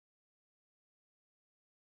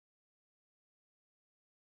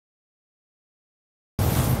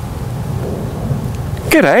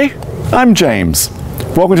G'day, I'm James.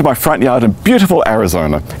 Welcome to my front yard in beautiful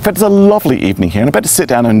Arizona. In fact, it's a lovely evening here and I'm about to sit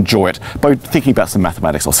down and enjoy it by thinking about some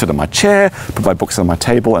mathematics. I'll sit on my chair, put my books on my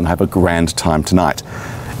table and have a grand time tonight.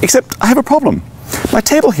 Except I have a problem. My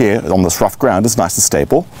table here on this rough ground is nice and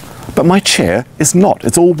stable, but my chair is not.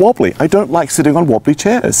 It's all wobbly. I don't like sitting on wobbly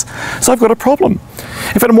chairs. So I've got a problem.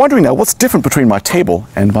 In fact, I'm wondering now what's different between my table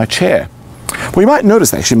and my chair. Well, you might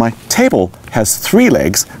notice actually my table has 3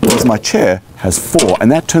 legs, whereas my chair has 4,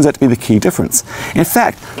 and that turns out to be the key difference. In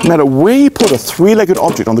fact, no matter where you put a 3-legged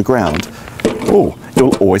object on the ground,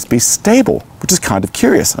 it'll always be stable, which is kind of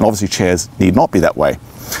curious, and obviously chairs need not be that way.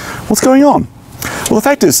 What's going on? Well, the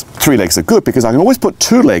fact is 3 legs are good because I can always put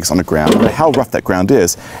 2 legs on the ground, no matter how rough that ground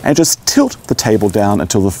is, and just tilt the table down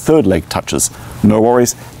until the 3rd leg touches. No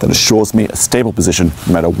worries, that assures me a stable position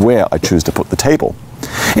no matter where I choose to put the table.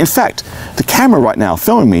 In fact, the camera right now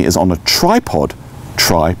filming me is on a tripod,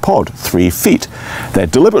 3 feet. They're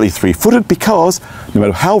deliberately 3-footed because no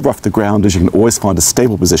matter how rough the ground is, you can always find a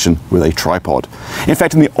stable position with a tripod. In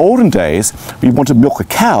fact, in the olden days, when you want to milk a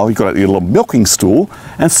cow, you got a little milking stool,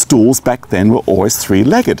 and stools back then were always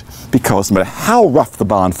 3-legged because no matter how rough the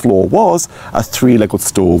barn floor was, a 3-legged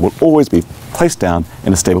stool will always be placed down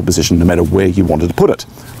in a stable position no matter where you wanted to put it.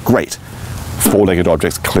 Great. 4-legged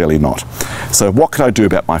objects, clearly not. So what can I do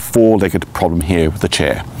about my 4-legged problem here with the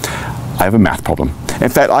chair? I have a math problem. In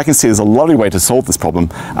fact, I can see there's a lovely way to solve this problem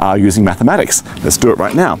using mathematics. Let's do it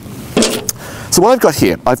right now. So what I've got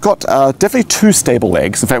here, I've got definitely 2 stable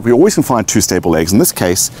legs. In fact, we always can find 2 stable legs. In this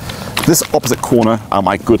case, this opposite corner are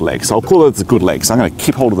my good legs. So I'll call those the good legs. I'm going to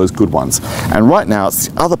keep hold of those good ones. And right now, it's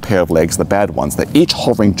the other pair of legs, the bad ones. They're each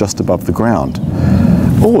hovering just above the ground.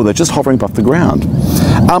 Oh, they're just hovering above the ground.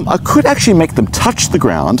 I could actually make them touch the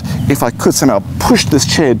ground if I could somehow push this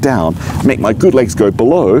chair down, make my good legs go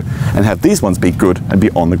below, and have these ones be good and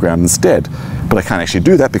be on the ground instead. But I can't actually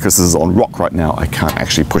do that because this is on rock right now. I can't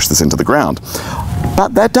actually push this into the ground.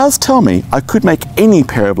 But that does tell me I could make any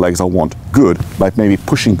pair of legs I want good by maybe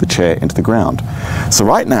pushing the chair into the ground. So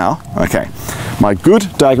right now, okay, my good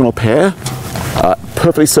diagonal pair are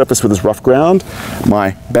perfectly surfaced with this rough ground.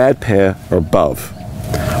 My bad pair are above.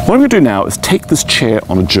 What I'm going to do now is take this chair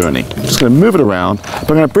on a journey. I'm just going to move it around, but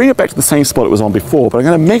I'm going to bring it back to the same spot it was on before, but I'm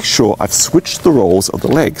going to make sure I've switched the roles of the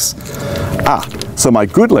legs. So my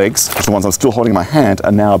good legs, which are the ones I'm still holding in my hand,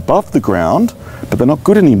 are now above the ground, but they're not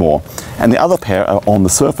good anymore. And the other pair are on the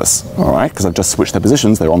surface, all right, because I've just switched their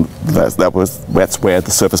positions. They're on, that's where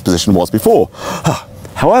the surface position was before.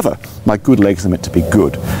 However, my good legs are meant to be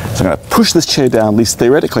good. So I'm going to push this chair down, at least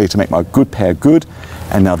theoretically, to make my good pair good,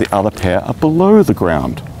 and now the other pair are below the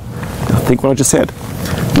ground. Now think what I just said.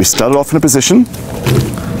 We started off in a position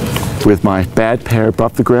with my bad pair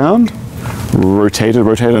above the ground, rotated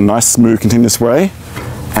in a nice, smooth, continuous way,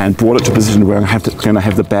 and brought it to a position where I'm going to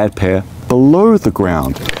have the bad pair below the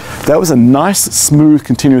ground. That was a nice, smooth,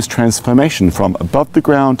 continuous transformation from above the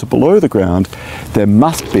ground to below the ground. There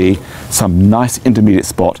must be some nice intermediate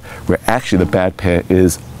spot where actually the bad pair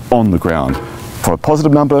is on the ground. For a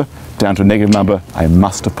positive number down to a negative number, I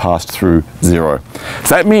must have passed through 0.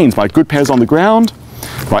 So that means my good pair is on the ground,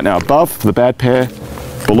 right now above for the bad pair,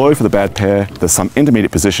 below for the bad pair. There's some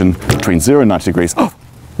intermediate position between 0 and 90 degrees,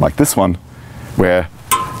 like this one, where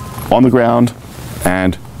on the ground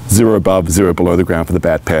and 0 above, 0 below the ground for the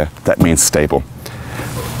bad pair. That means stable.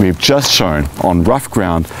 We've just shown on rough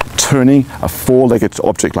ground, turning a 4-legged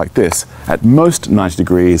object like this, at most 90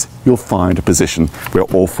 degrees, you'll find a position where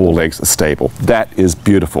all 4 legs are stable. That is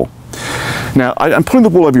beautiful. Now, I'm pulling the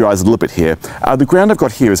wool over your eyes a little bit here. The ground I've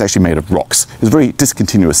got here is actually made of rocks. It's a very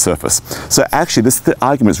discontinuous surface. So actually, the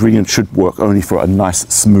argument really should work only for a nice,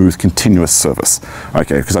 smooth, continuous surface.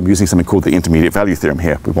 Okay, because I'm using something called the intermediate value theorem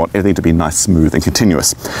here. We want everything to be nice, smooth, and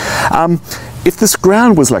continuous. If this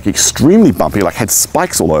ground was like extremely bumpy, like had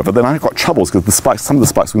spikes all over, then I've got troubles because some of the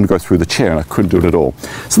spikes were going to go through the chair and I couldn't do it at all.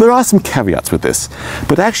 So there are some caveats with this.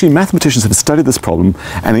 But actually, mathematicians have studied this problem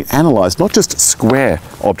and they analysed not just square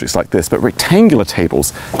objects like this, but rectangular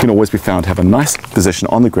tables can always be found to have a nice position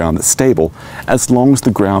on the ground that's stable as long as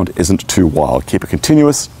the ground isn't too wild. Keep it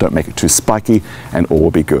continuous, don't make it too spiky, and all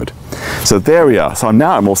will be good. So there we are. So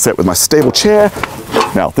now I'm all set with my stable chair.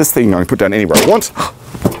 Now this thing I can put down anywhere I want.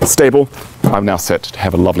 Stable. I'm now set to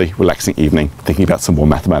have a lovely, relaxing evening thinking about some more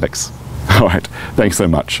mathematics. All right, thanks so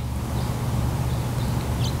much.